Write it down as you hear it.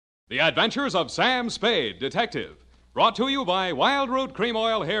The Adventures of Sam Spade, Detective. Brought to you by Wild Root Cream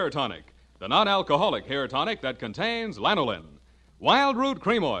Oil Hair Tonic, the non-alcoholic hair tonic that contains lanolin. Wild Root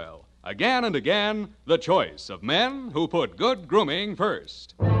Cream Oil, again and again, the choice of men who put good grooming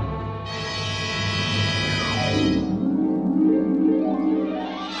first.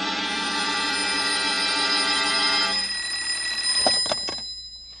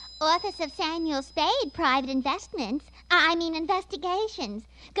 Office of Samuel Spade, Private Investigations.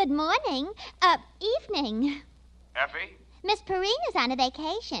 Good morning. Evening. Effie? Miss Perrine is on a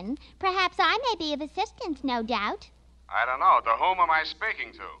vacation. Perhaps I may be of assistance, no doubt. I don't know. To whom am I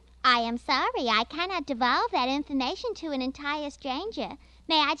speaking to? I am sorry. I cannot divulge that information to an entire stranger.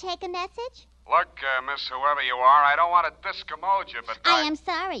 May I take a message? Look, Miss Whoever you are, I don't want to discommode you, but I am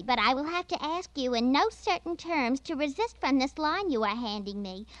sorry, but I will have to ask you in no certain terms to resist from this line you are handing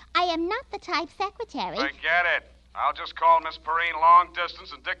me. I am not the type secretary. Forget it. I'll just call Miss Perrine long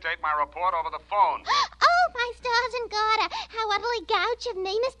distance and dictate my report over the phone. Oh, my stars and garter, how utterly gouch of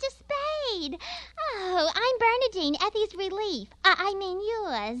me, Mr. Spade. Oh, I'm Bernadine, Effie's relief. I mean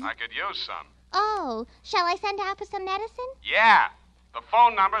yours. I could use some. Oh, shall I send out for some medicine? Yeah. The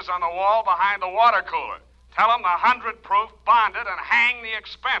phone number's on the wall behind the water cooler. Tell them the 100 proof, bonded, and hang the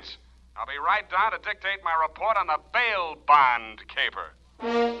expense. I'll be right down to dictate my report on the bail bond caper.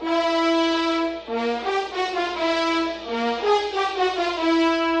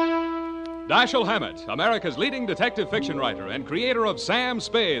 Dashiell Hammett, America's leading detective fiction writer and creator of Sam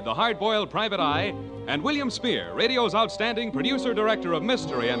Spade, the hard-boiled private eye, and William Spear, radio's outstanding producer-director of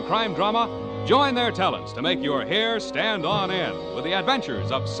mystery and crime drama, join their talents to make your hair stand on end with the adventures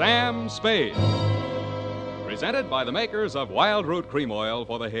of Sam Spade. Presented by the makers of Wild Root Cream Oil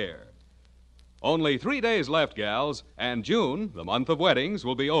for the hair. Only 3 days left, gals, and June, the month of weddings,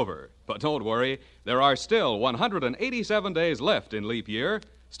 will be over. But don't worry, there are still 187 days left in leap year.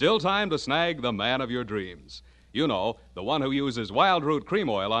 Still time to snag the man of your dreams. You know, the one who uses Wild Root Cream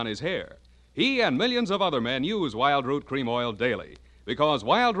Oil on his hair. He and millions of other men use Wild Root Cream Oil daily because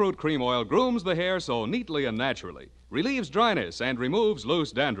Wild Root Cream Oil grooms the hair so neatly and naturally, relieves dryness, and removes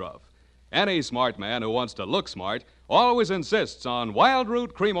loose dandruff. Any smart man who wants to look smart always insists on Wild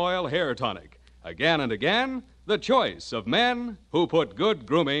Root Cream Oil Hair Tonic. Again and again, the choice of men who put good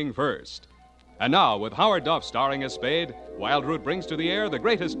grooming first. And now, with Howard Duff starring as Spade, Wild Root brings to the air the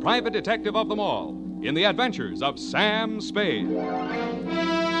greatest private detective of them all in the adventures of Sam Spade.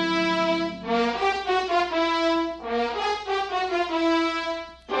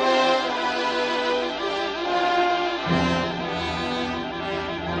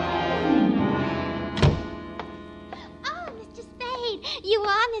 You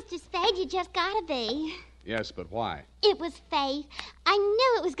are, Mr. Spade. You just gotta be. Yes, but why? It was fate. I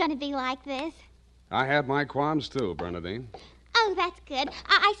knew it was going to be like this. I had my qualms, too, Bernadine. Oh, that's good.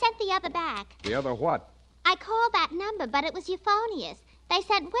 I sent the other back. The other what? I called that number, but it was euphonious. They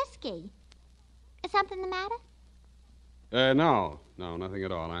said whiskey. Is something the matter? No, nothing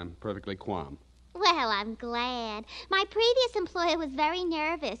at all. I'm perfectly calm. Well, I'm glad. My previous employer was very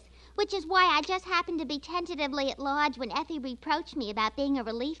nervous, which is why I just happened to be tentatively at large when Effie reproached me about being a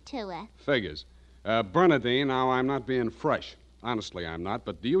relief to her. Figures. Bernadine, now I'm not being fresh. Honestly, I'm not.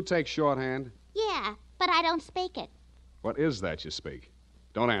 But do you take shorthand? Yeah, but I don't speak it. What is that you speak?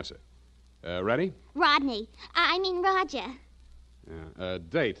 Don't answer. Ready? Rodney. I mean Roger. Yeah.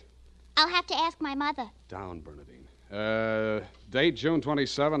 Date? I'll have to ask my mother. Down, Bernadine. Date, June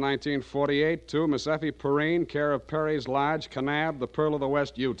 27, 1948, to Miss Effie Perrine, care of Perry's Lodge, Kanab, the Pearl of the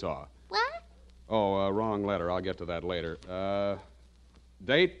West, Utah. What? Oh, wrong letter. I'll get to that later.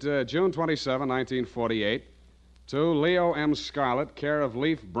 Date, June 27, 1948, to Leo M. Scarlett, care of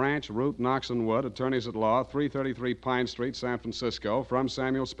Leaf, Branch, Root, Knox & Wood, attorneys at law, 333 Pine Street, San Francisco, from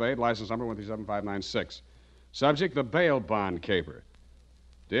Samuel Spade, license number 137596. Subject, the bail bond caper.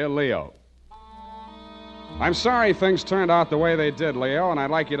 Dear Leo, I'm sorry things turned out the way they did, Leo, and I'd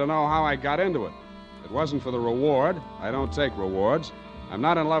like you to know how I got into it. It wasn't for the reward. I don't take rewards. I'm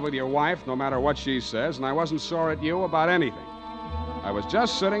not in love with your wife, no matter what she says, and I wasn't sore at you about anything. I was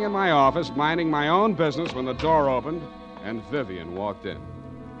just sitting in my office, minding my own business, when the door opened, and Vivian walked in.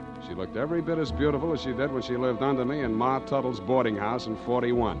 She looked every bit as beautiful as she did when she lived under me in Ma Tuttle's boarding house in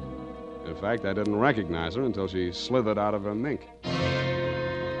 41. In fact, I didn't recognize her until she slithered out of her mink.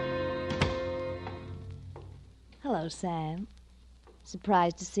 Hello, Sam.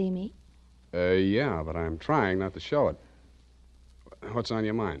 Surprised to see me? Yeah, but I'm trying not to show it. What's on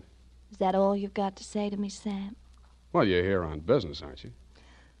your mind? Is that all you've got to say to me, Sam? Well, you're here on business, aren't you?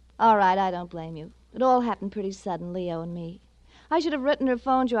 All right, I don't blame you. It all happened pretty sudden, Leo and me. I should have written or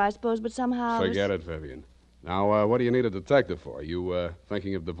phoned you, I suppose, but somehow... Forget it, Vivian. Now, what do you need a detective for? You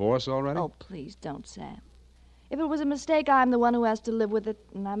thinking of divorce already? Oh, please don't, Sam. If it was a mistake, I'm the one who has to live with it,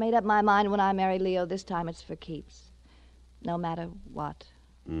 and I made up my mind when I married Leo. This time it's for keeps. No matter what.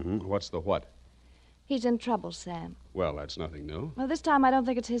 Mm-hmm. What's the what? He's in trouble, Sam. Well, that's nothing new. Well, this time I don't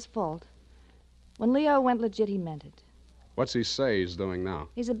think it's his fault. When Leo went legit, he meant it. What's he say he's doing now?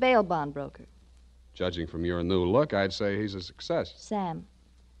 He's a bail bond broker. Judging from your new look, I'd say he's a success. Sam,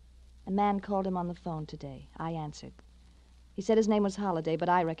 a man called him on the phone today. I answered. He said his name was Holliday, but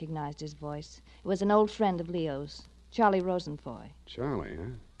I recognized his voice. It was an old friend of Leo's, Charlie Rosenfoy. Charlie,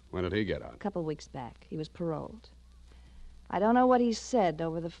 huh? When did he get out? A couple weeks back. He was paroled. I don't know what he said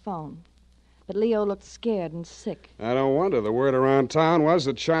over the phone, but Leo looked scared and sick. I don't wonder. The word around town was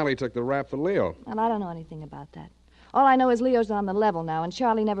that Charlie took the rap for Leo. Well, I don't know anything about that. All I know is Leo's on the level now, and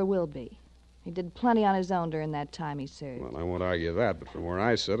Charlie never will be. He did plenty on his own during that time he served. Well, I won't argue that, but from where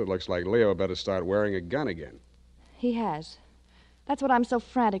I sit, it looks like Leo better start wearing a gun again. He has. That's what I'm so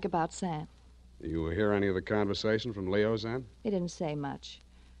frantic about, Sam. You hear any of the conversation from Leo's end? He didn't say much,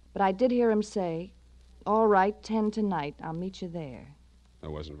 but I did hear him say, "All right, 10 tonight. I'll meet you there."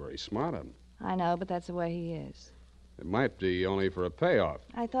 That wasn't very smart of him. I know, but that's the way he is. It might be only for a payoff.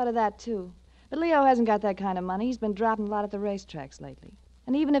 I thought of that, too. But Leo hasn't got that kind of money. He's been dropping a lot at the racetracks lately.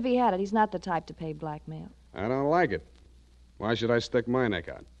 And even if he had it, he's not the type to pay blackmail. I don't like it. Why should I stick my neck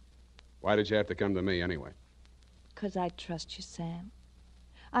out? Why did you have to come to me anyway? 'Cause I trust you, Sam.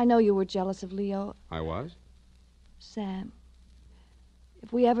 I know you were jealous of Leo. I was? Sam,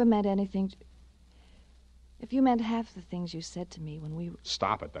 if we ever meant anything... If you meant half the things you said to me when we...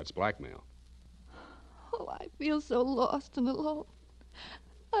 Stop it. That's blackmail. Oh, I feel so lost and alone.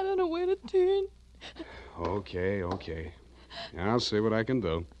 I don't know where to turn. Okay. I'll see what I can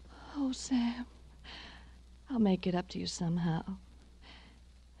do. Oh, Sam, I'll make it up to you somehow.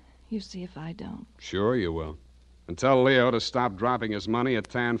 You see if I don't. Sure you will. And tell Leo to stop dropping his money at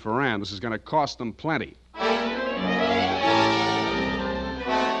Tan Ferran. This is going to cost him plenty.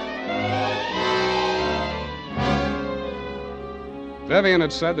 Vivian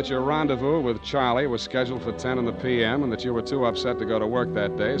had said that your rendezvous with Charlie was scheduled for 10 in the p.m. and that you were too upset to go to work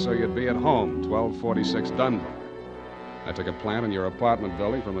that day, so you'd be at home, 1246 Dunbar. I took a plant in your apartment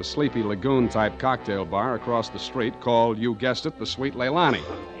building from a sleepy lagoon-type cocktail bar across the street called, you guessed it, the Sweet Leilani.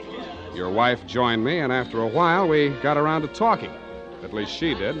 Your wife joined me, and after a while, we got around to talking. At least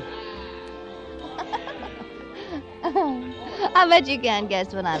she did. I bet you can't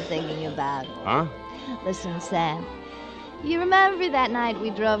guess what I'm thinking about. Huh? Listen, Sam. You remember that night we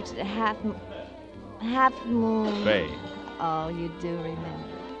drove to the Half Moon... Bay. Oh, you do remember.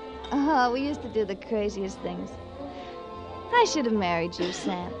 Oh, we used to do the craziest things. I should have married you,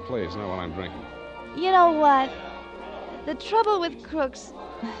 Sam. Please, not while I'm drinking. You know what? The trouble with crooks...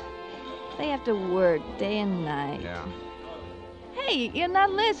 They have to work day and night. Yeah. Hey, you're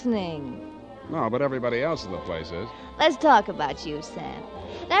not listening. No, but everybody else in the place is. Let's talk about you, Sam.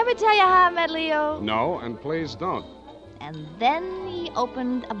 Did I ever tell you how I met Leo? No, and please don't. And then he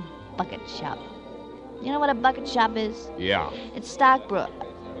opened a bucket shop. You know what a bucket shop is? Yeah. It's stock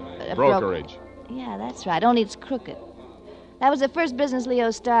Brokerage. Yeah, that's right. Only it's crooked. That was the first business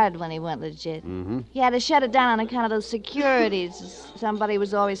Leo started when he went legit. Mm-hmm. He had to shut it down on account of those securities. Somebody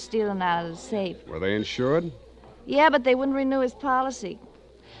was always stealing out of the safe. Were they insured? Yeah, but they wouldn't renew his policy.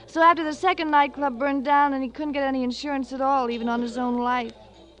 So after the second nightclub burned down, and he couldn't get any insurance at all, even on his own life.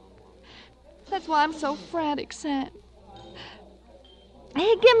 That's why I'm so frantic, Sam.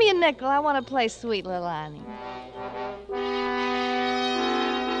 Hey, give me a nickel. I want to play Sweet Leilani.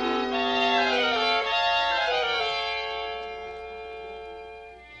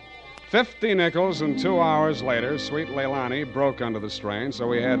 $50 nickels, and 2 hours later, Sweet Leilani broke under the strain, so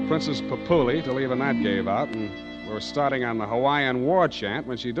we had Princess Papuli till even that gave out, and we were starting on the Hawaiian war chant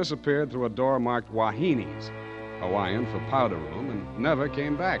when she disappeared through a door marked Wahines, Hawaiian for powder room, and never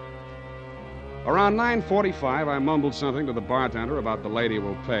came back. Around 9:45, I mumbled something to the bartender about the lady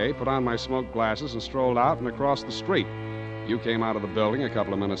will pay, put on my smoked glasses, and strolled out and across the street. You came out of the building a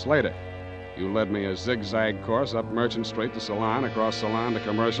couple of minutes later. You led me a zigzag course up Merchant Street to Salon, across Salon to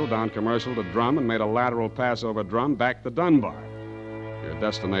Commercial, down Commercial to Drum, and made a lateral pass over Drum back to Dunbar. Your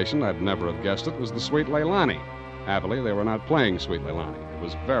destination, I'd never have guessed it, was the Sweet Leilani. Happily, they were not playing Sweet Leilani. It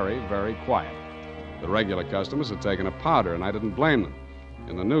was very, very quiet. The regular customers had taken a powder, and I didn't blame them.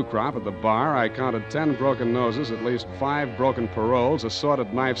 In the new crop at the bar, I counted 10 broken noses, at least 5 broken paroles,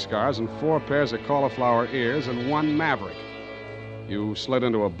 assorted knife scars, and 4 pairs of cauliflower ears, and 1 maverick. You slid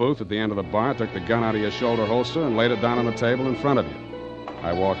into a booth at the end of the bar, took the gun out of your shoulder holster, and laid it down on the table in front of you.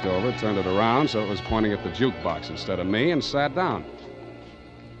 I walked over, turned it around so it was pointing at the jukebox instead of me, and sat down.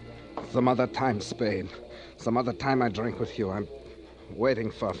 Some other time, Spade. Some other time I drink with you. I'm waiting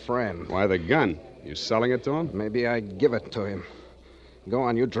for a friend. Why the gun? You selling it to him? Maybe I give it to him. Go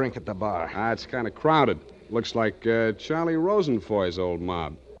on, you drink at the bar. It's kind of crowded. Looks like Charlie Rosenfoy's old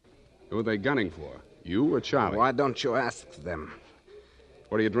mob. Who are they gunning for? You or Charlie? Why don't you ask them?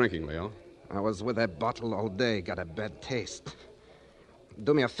 What are you drinking, Leo? I was with that bottle all day. Got a bad taste.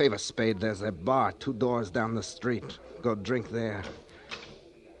 Do me a favor, Spade. There's a bar 2 doors down the street. Go drink there.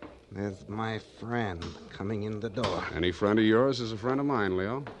 There's my friend coming in the door. Any friend of yours is a friend of mine,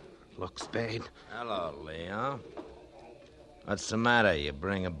 Leo. Look, Spade. Hello, Leo. What's the matter? You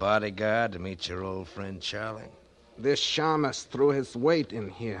bring a bodyguard to meet your old friend Charlie? This shamus threw his weight in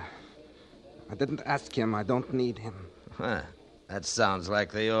here. I didn't ask him. I don't need him. Huh. That sounds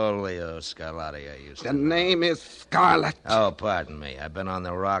like the old Leo Scarlatti I used to The know. name is Scarlet. Oh, pardon me. I've been on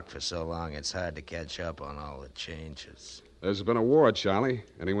the rock for so long, it's hard to catch up on all the changes. There's been a war, Charlie.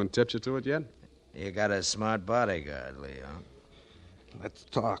 Anyone tipped you to it yet? You got a smart bodyguard, Leo. Let's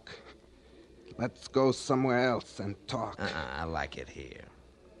talk. Let's go somewhere else and talk. I like it here.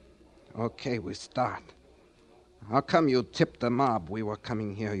 Okay, we start. How come you tipped the mob we were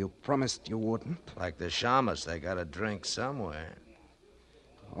coming here? You promised you wouldn't. Like the shamus, they got to drink somewhere.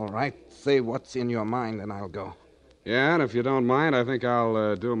 All right, say what's in your mind and I'll go. Yeah, and if you don't mind, I think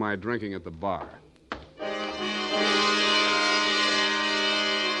I'll do my drinking at the bar.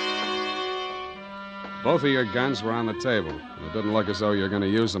 Both of your guns were on the table. It didn't look as though you were going to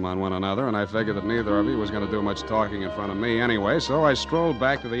use them on one another, and I figured that neither of you was going to do much talking in front of me anyway, so I strolled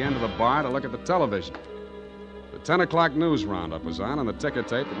back to the end of the bar to look at the television. The 10 o'clock news roundup was on, and the ticker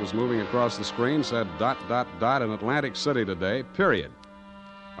tape that was moving across the screen said ... in Atlantic City today, period.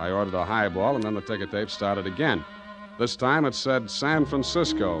 I ordered a highball, and then the ticker tape started again. This time it said San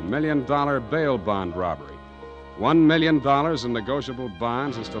Francisco, $1 million bail bond robbery. $1 million in negotiable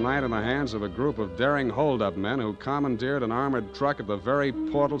bonds is tonight in the hands of a group of daring hold-up men who commandeered an armored truck at the very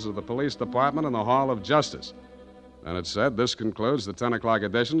portals of the police department in the Hall of Justice. Then it said, this concludes the 10 o'clock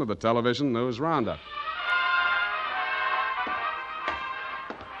edition of the television news roundup.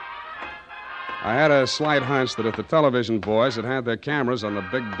 I had a slight hunch that if the television boys had had their cameras on the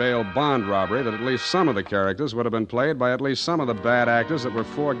big bail bond robbery, that at least some of the characters would have been played by at least some of the bad actors that were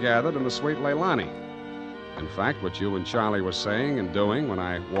foregathered in the Sweet Leilani. In fact, what you and Charlie were saying and doing when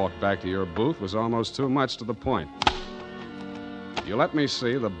I walked back to your booth was almost too much to the point. You let me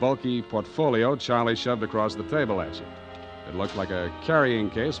see the bulky portfolio Charlie shoved across the table at you. It looked like a carrying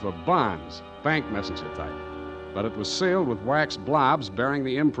case for bonds, bank messenger type. But it was sealed with wax blobs bearing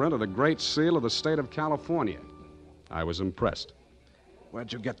the imprint of the Great Seal of the state of California. I was impressed.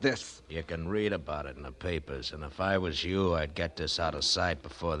 Where'd you get this? You can read about it in the papers, and if I was you, I'd get this out of sight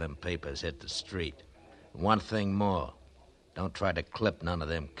before them papers hit the street. One thing more. Don't try to clip none of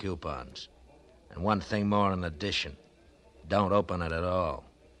them coupons. And one thing more in addition. Don't open it at all.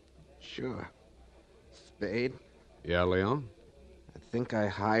 Sure. Spade, Yeah, Leon? I think I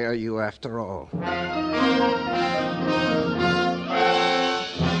hire you after all.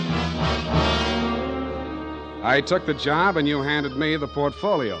 I took the job, and you handed me the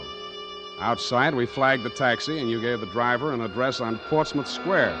portfolio. Outside, we flagged the taxi, and you gave the driver an address on Portsmouth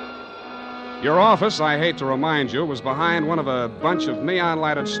Square. Your office, I hate to remind you, was behind one of a bunch of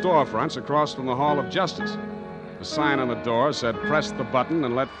neon-lighted storefronts across from the Hall of Justice. The sign on the door said, press the button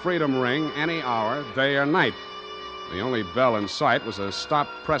and let freedom ring any hour, day or night. The only bell in sight was a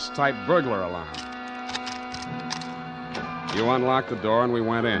stop-press-type burglar alarm. You unlocked the door, and we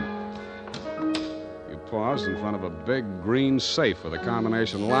went in. You paused in front of a big green safe with a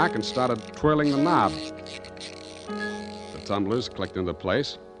combination lock and started twirling the knob. The tumblers clicked into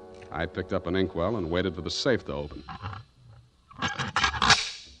place. I picked up an inkwell and waited for the safe to open.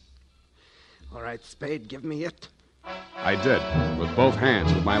 All right, Spade, give me it. I did, with both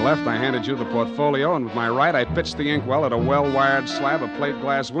hands. With my left, I handed you the portfolio, and with my right, I pitched the inkwell at a well-wired slab of plate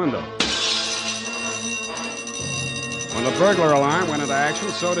glass window. When the burglar alarm went into action,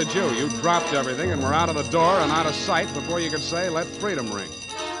 so did you. You dropped everything and were out of the door and out of sight before you could say, let freedom ring.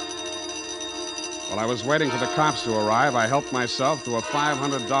 While I was waiting for the cops to arrive, I helped myself to a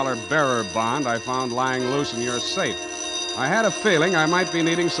 $500 bearer bond I found lying loose in your safe. I had a feeling I might be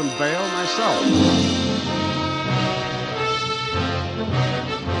needing some bail myself.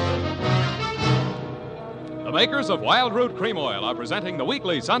 The makers of Wild Root Cream Oil are presenting the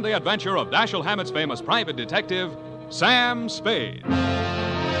weekly Sunday adventure of Dashiell Hammett's famous private detective, Sam Spade.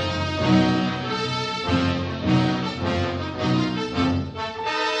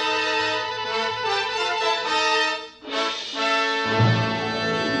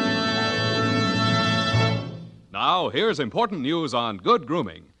 Now, here's important news on good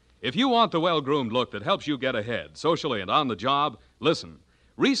grooming. If you want the well-groomed look that helps you get ahead, socially and on the job, listen.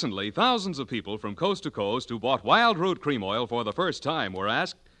 Recently, thousands of people from coast to coast who bought Wild Root Cream Oil for the first time were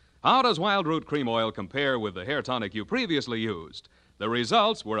asked, how does Wild Root Cream Oil compare with the hair tonic you previously used? The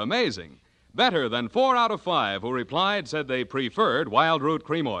results were amazing. Better than 4 out of 5 who replied said they preferred Wild Root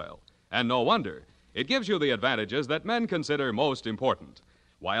Cream Oil. And no wonder. It gives you the advantages that men consider most important.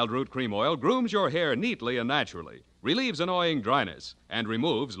 Wild Root Cream Oil grooms your hair neatly and naturally, relieves annoying dryness, and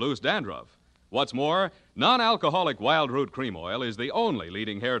removes loose dandruff. What's more, non-alcoholic Wild Root Cream Oil is the only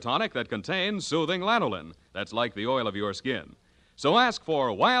leading hair tonic that contains soothing lanolin. That's like the oil of your skin. So ask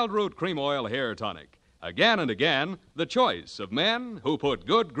for Wild Root Cream Oil Hair Tonic. Again and again, the choice of men who put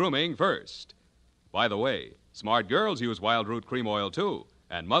good grooming first. By the way, smart girls use Wild Root Cream Oil, too,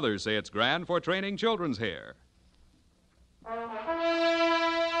 and mothers say it's grand for training children's hair.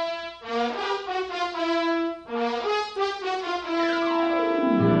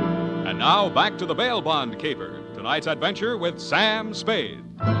 And now, back to the bail bond caper. Tonight's adventure with Sam Spade.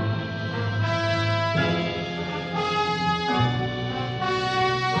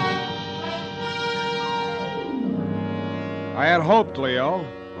 I had hoped, Leo,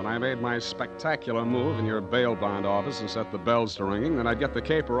 when I made my spectacular move in your bail bond office and set the bells to ringing, that I'd get the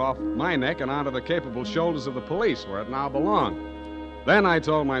caper off my neck and onto the capable shoulders of the police, where it now belonged. Then I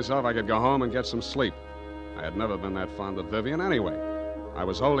told myself I could go home and get some sleep. I had never been that fond of Vivian anyway. I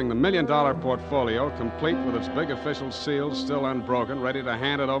was holding the $1 million portfolio, complete with its big official seal still unbroken, ready to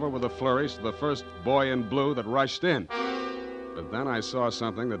hand it over with a flourish to the first boy in blue that rushed in. But then I saw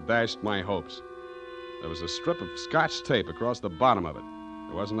something that dashed my hopes. There was a strip of Scotch tape across the bottom of it.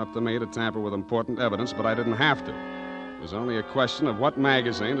 It wasn't up to me to tamper with important evidence, but I didn't have to. It was only a question of what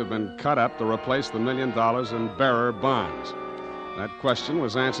magazine had been cut up to replace the $1 million in bearer bonds. That question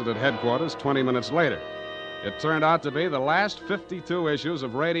was answered at headquarters 20 minutes later. It turned out to be the last 52 issues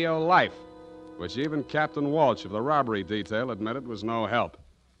of Radio Life, which even Captain Walsh of the robbery detail admitted was no help.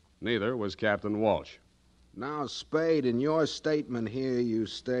 Neither was Captain Walsh. Now, Spade, in your statement here, you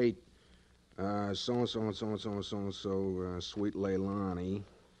state, so-and-so, Sweet Leilani,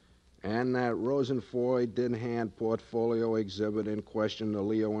 and that Rosenfoy did hand portfolio exhibit in question to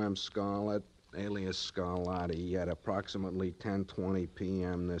Leo M. Scarlett, alias Scarlatti, at approximately 10:20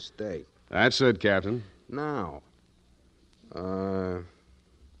 p.m. this date. That's it, Captain. Now,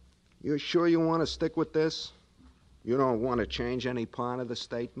 you sure you want to stick with this? You don't want to change any part of the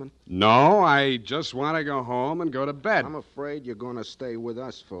statement? No, I just want to go home and go to bed. I'm afraid you're going to stay with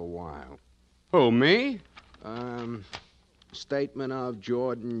us for a while. Who, me? Statement of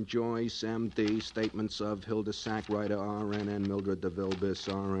Jordan Joyce, M.D., statements of Hilda Sackwriter, R.N., and Mildred DeVille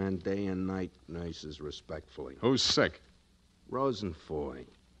Biss, R.N., day and night nurses, respectfully. Who's sick? Rosenfoy.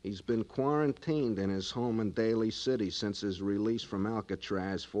 He's been quarantined in his home in Daly City since his release from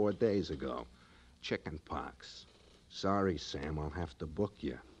Alcatraz 4 days ago. Chicken pox. Sorry, Sam, I'll have to book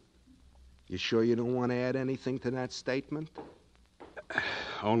you. You sure you don't want to add anything to that statement?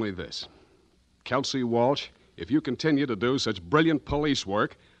 Only this. Kelsey Walsh, if you continue to do such brilliant police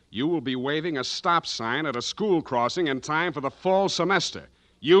work, you will be waving a stop sign at a school crossing in time for the fall semester.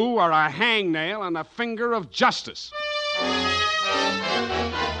 You are a hangnail on the finger of justice.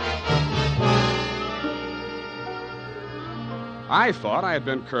 I thought I had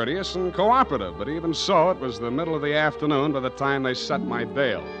been courteous and cooperative, but even so, it was the middle of the afternoon by the time they set my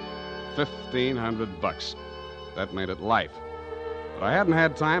bail. $1,500. That made it life. But I hadn't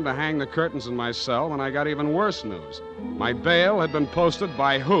had time to hang the curtains in my cell when I got even worse news. My bail had been posted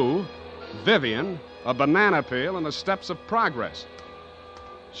by who? Vivian, a banana peel, and the steps of progress.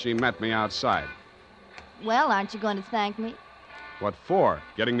 She met me outside. Well, aren't you going to thank me? What for?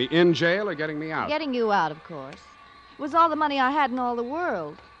 Getting me in jail or getting me out? Getting you out, of course. It was all the money I had in all the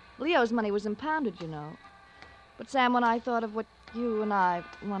world. Leo's money was impounded, you know. But, Sam, when I thought of what you and I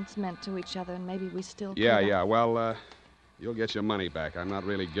once meant to each other, and maybe we still could... Yeah. Well, you'll get your money back. I'm not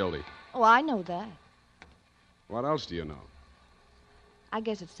really guilty. Oh, I know that. What else do you know? I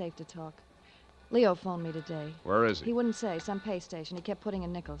guess it's safe to talk. Leo phoned me today. Where is he? He wouldn't say. Some pay station. He kept putting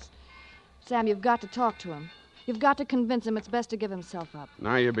in nickels. Sam, you've got to talk to him. You've got to convince him it's best to give himself up.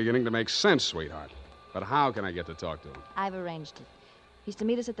 Now you're beginning to make sense, sweetheart. But how can I get to talk to him? I've arranged it. He's to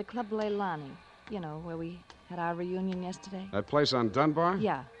meet us at the Club Leilani. You know, where we had our reunion yesterday. That place on Dunbar?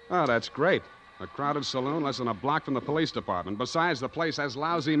 Yeah. Oh, that's great. A crowded saloon less than a block from the police department. Besides, the place has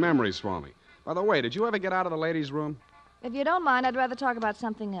lousy memories for me. By the way, did you ever get out of the ladies' room? If you don't mind, I'd rather talk about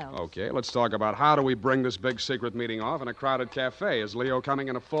something else. Okay, let's talk about how do we bring this big secret meeting off in a crowded cafe. Is Leo coming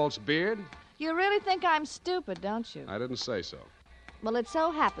in a false beard? You really think I'm stupid, don't you? I didn't say so. Well, it so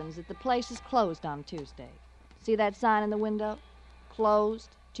happens that the place is closed on Tuesday. See that sign in the window? Closed.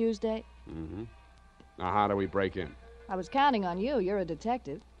 Tuesday. Mm-hmm. Now, how do we break in? I was counting on you. You're a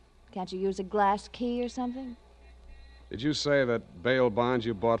detective. Can't you use a glass key or something? Did you say that bail bond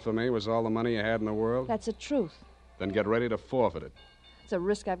you bought for me was all the money you had in the world? That's the truth. Then get ready to forfeit it. It's a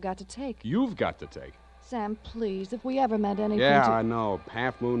risk I've got to take. You've got to take. Sam, please, if we ever meant anything Yeah, to... I know.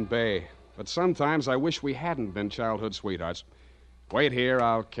 Half Moon Bay. But sometimes I wish we hadn't been childhood sweethearts. Wait here.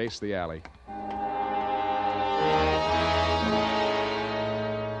 I'll case the alley.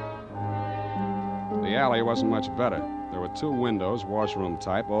 The alley wasn't much better. There were 2 windows, washroom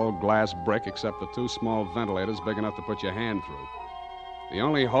type, all glass brick, except the 2 small ventilators big enough to put your hand through. The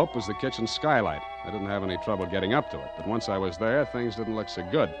only hope was the kitchen skylight. I didn't have any trouble getting up to it, but once I was there, things didn't look so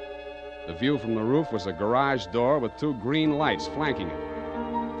good. The view from the roof was a garage door with 2 green lights flanking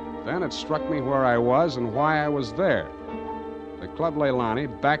it. Then it struck me where I was and why I was there. The Club Leilani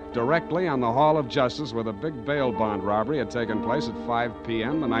backed directly on the Hall of Justice where the big bail bond robbery had taken place at 5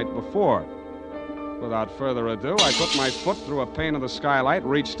 p.m. the night before. Without further ado, I put my foot through a pane of the skylight,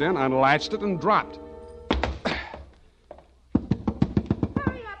 reached in, unlatched it, and dropped.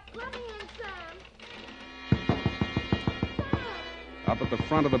 Hurry up. Let me in, Sam. Up at the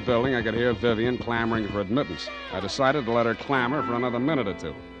front of the building, I could hear Vivian clamoring for admittance. I decided to let her clamor for another minute or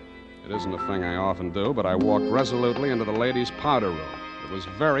 2. It isn't a thing I often do, but I walked resolutely into the ladies' powder room. It was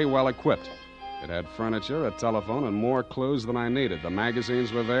very well equipped. It had furniture, a telephone, and more clues than I needed. The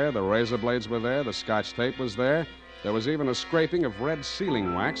magazines were there, the razor blades were there, the Scotch tape was there. There was even a scraping of red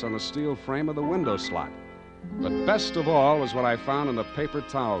sealing wax on the steel frame of the window slot. But best of all was what I found in the paper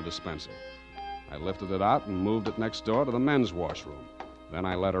towel dispenser. I lifted it out and moved it next door to the men's washroom. Then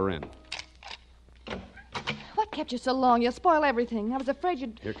I let her in. What kept you so long? You'll spoil everything. I was afraid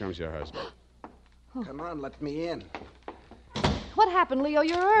you'd... Here comes your husband. Come on, let me in. What happened, Leo?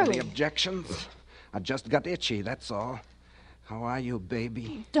 You're early. Any objections? I just got itchy, that's all. How are you,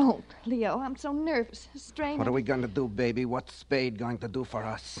 baby? Don't, Leo. I'm so nervous. Strained. What are we going to do, baby? What's Spade going to do for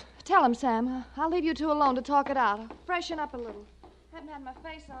us? Tell him, Sam. I'll leave you 2 alone to talk it out. I'll freshen up a little. Haven't had my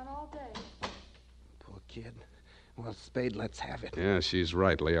face on all day. Poor kid. Well, Spade, let's have it. Yeah, she's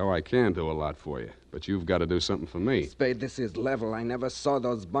right, Leo. I can do a lot for you. But you've got to do something for me. Spade, this is level. I never saw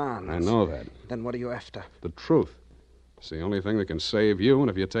those bonds. I know that. Then what are you after? The truth. It's the only thing that can save you, and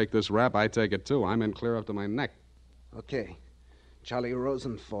if you take this rap, I take it too. I'm in clear up to my neck. Okay. Charlie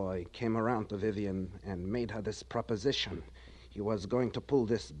Rosenfoy came around to Vivian and made her this proposition. He was going to pull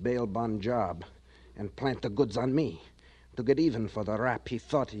this bail bond job and plant the goods on me to get even for the rap he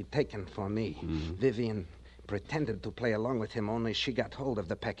thought he'd taken for me. Mm-hmm. Vivian pretended to play along with him, only she got hold of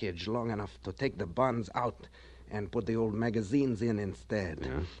the package long enough to take the bonds out and put the old magazines in instead.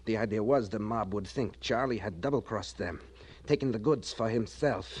 Yeah. The idea was the mob would think Charlie had double-crossed them, taken the goods for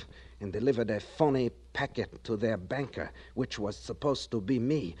himself, and delivered a phony packet to their banker, which was supposed to be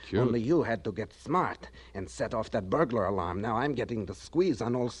me. Sure. Only you had to get smart and set off that burglar alarm. Now I'm getting the squeeze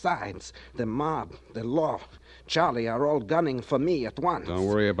on all sides. The mob, the law, Charlie are all gunning for me at once. Don't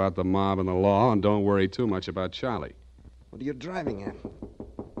worry about the mob and the law, and don't worry too much about Charlie. What are you driving at?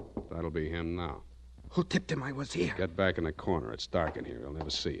 That'll be him now. Who tipped him I was here? Get back in the corner. It's dark in here. He'll never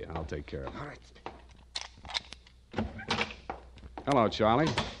see you. I'll take care of All him. right. Hello, Charlie.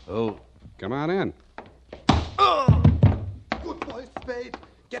 Who? Come on in. Good boy, Spade.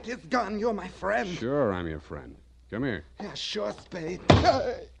 Get his gun. You're my friend. Sure, I'm your friend. Come here. Yeah, sure, Spade.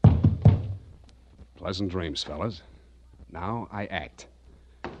 Pleasant dreams, fellas. Now I act.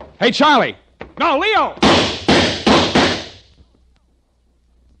 Hey, Charlie! No, Leo!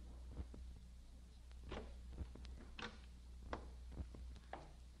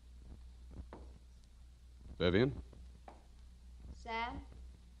 Vivian? Sam?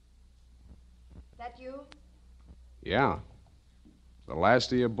 That you? Yeah. The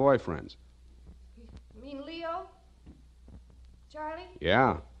last of your boyfriends. You mean Leo? Charlie?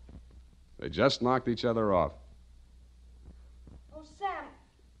 Yeah. They just knocked each other off. Oh, Sam,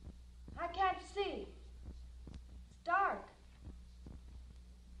 I can't see. It's dark.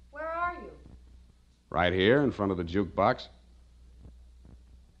 Where are you? Right here in front of the jukebox.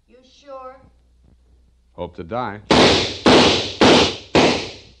 You sure? Hope to die.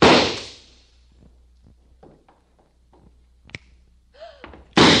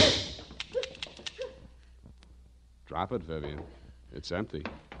 Drop it, Vivian. It's empty.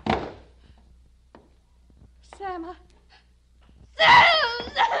 Sam, Sam!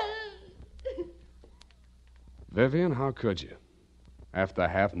 Vivian, how could you? After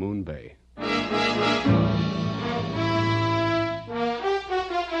Half Moon Bay.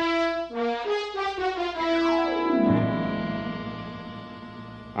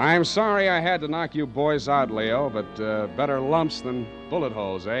 I'm sorry I had to knock you boys out, Leo, but better lumps than bullet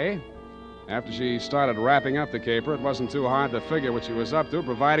holes, eh? After she started wrapping up the caper, it wasn't too hard to figure what she was up to,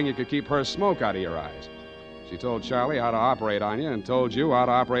 providing you could keep her smoke out of your eyes. She told Charlie how to operate on you and told you how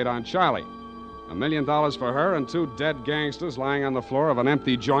to operate on Charlie. $1 million for her and 2 dead gangsters lying on the floor of an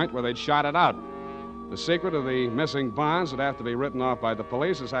empty joint where they'd shot it out. The secret of the missing bonds would have to be written off by the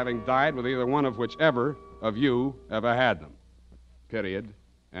police as having died with either one of whichever of you ever had them. Period.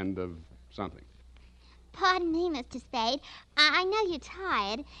 End of something. Pardon me, Mr. Spade. I know you're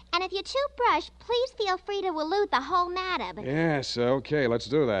tired, and if you're too brushed, please feel free to elude the whole matter. But Yes, okay, let's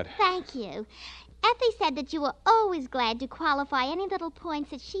do that. thank you. Effie said that you were always glad to qualify any little points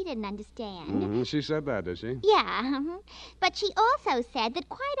that she didn't understand. She said that, did she? Yeah, but she also said that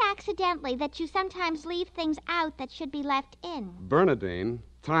quite accidentally that you sometimes leave things out that should be left in. Bernadine,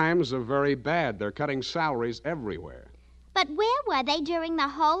 times are very bad. They're cutting salaries everywhere. But where were they during the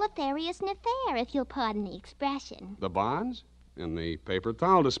whole Aetherius affair, if you'll pardon the expression? The bonds? In the paper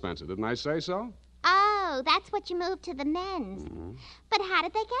towel dispenser, didn't I say so? Oh, that's what you moved to the men's. But how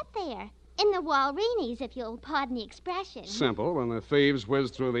did they get there? In the Walreenies, if you'll pardon the expression. Simple. When the thieves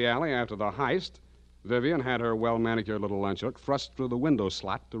whizzed through the alley after the heist, Vivian had her well-manicured little lunchhook thrust through the window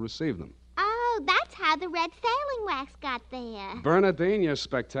slot to receive them. Oh, that's how the red sailing wax got there. Bernadine, you're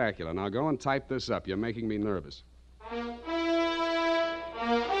spectacular. Now go and type this up. You're making me nervous.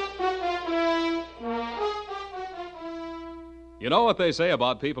 You know what they say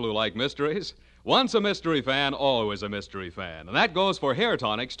about people who like mysteries? Once a mystery fan, always a mystery fan. And that goes for hair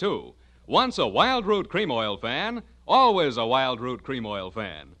tonics, too. Once a Wild Root Cream Oil fan, always a Wild Root Cream Oil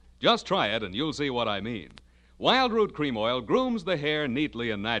fan. Just try it and you'll see what I mean. Wild Root Cream Oil grooms the hair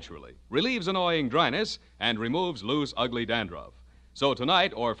neatly and naturally, relieves annoying dryness, and removes loose, ugly dandruff. So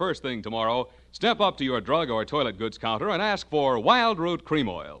tonight, or first thing tomorrow, step up to your drug or toilet goods counter and ask for Wild Root Cream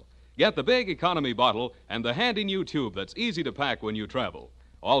Oil. Get the big economy bottle and the handy new tube that's easy to pack when you travel.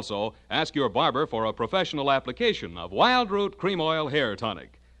 Also, ask your barber for a professional application of Wild Root Cream Oil Hair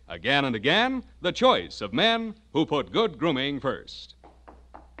Tonic. Again and again, the choice of men who put good grooming first.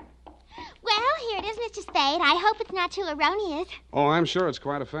 Well, here it is, Mr. Spade. I hope it's not too erroneous. Oh, I'm sure it's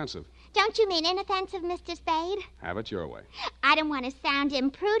quite offensive. Don't you mean inoffensive, Mr. Spade? Have it your way. I don't want to sound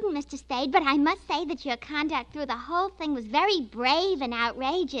imprudent, Mr. Spade, but I must say that your conduct through the whole thing was very brave and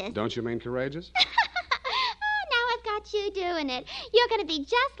outrageous. Don't you mean courageous? Now I've got you doing it. You're going to be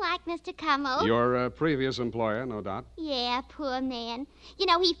just like Mr. Cummel. Your previous employer, no doubt. Yeah, poor man. You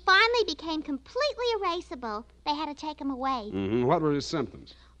know, he finally became completely erasable. They had to take him away. What were his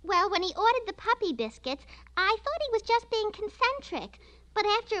symptoms? Well, when he ordered the puppy biscuits, I thought he was just being concentric. But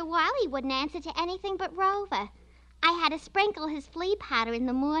after a while, he wouldn't answer to anything but Rover. I had to sprinkle his flea powder in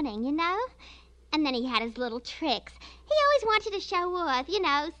the morning, you know? And then he had his little tricks. He always wanted to show off, you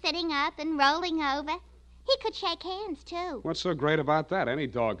know, sitting up and rolling over. He could shake hands, too. What's so great about that? Any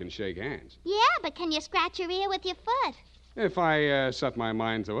dog can shake hands. Yeah, but can you scratch your ear with your foot? If I set my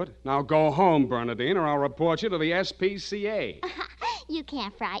mind to it. Now go home, Bernadine, or I'll report you to the SPCA. You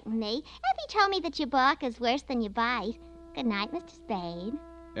can't frighten me. Effie told me that you bark is worse than you bite. Good night, Mr. Spade.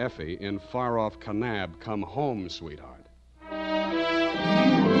 Effie, in far-off Kanab, come home, sweetheart.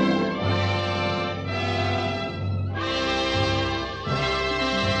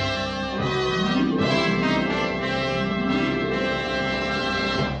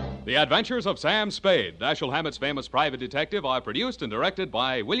 The Adventures of Sam Spade, Dashiell Hammett's famous private detective, are produced and directed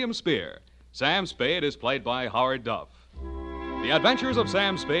by William Spear. Sam Spade is played by Howard Duff. The Adventures of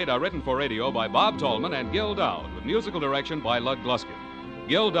Sam Spade are written for radio by Bob Tallman and Gil Dowd, with musical direction by Lud Gluskin.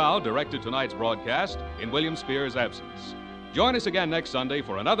 Gil Dowd directed tonight's broadcast in William Spear's absence. Join us again next Sunday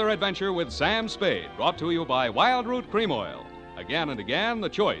for another adventure with Sam Spade, brought to you by Wild Root Cream Oil. Again and again, the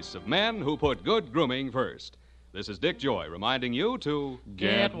choice of men who put good grooming first. This is Dick Joy reminding you to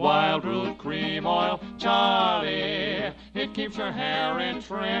get Wild Root Cream Oil, Charlie. It keeps your hair in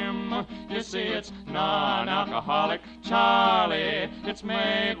trim. You see, it's non-alcoholic, Charlie. It's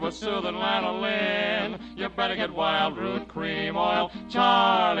made with soothing lanolin. You better get Wild Root Cream Oil,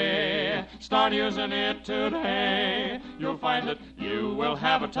 Charlie. Start using it today. You'll find that you will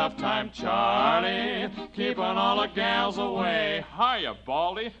have a tough time, Charlie, keeping all the gals away. Hiya,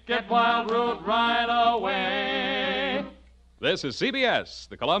 Baldy. Get Wild Root right away. This is CBS,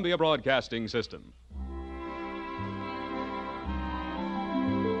 the Columbia Broadcasting System.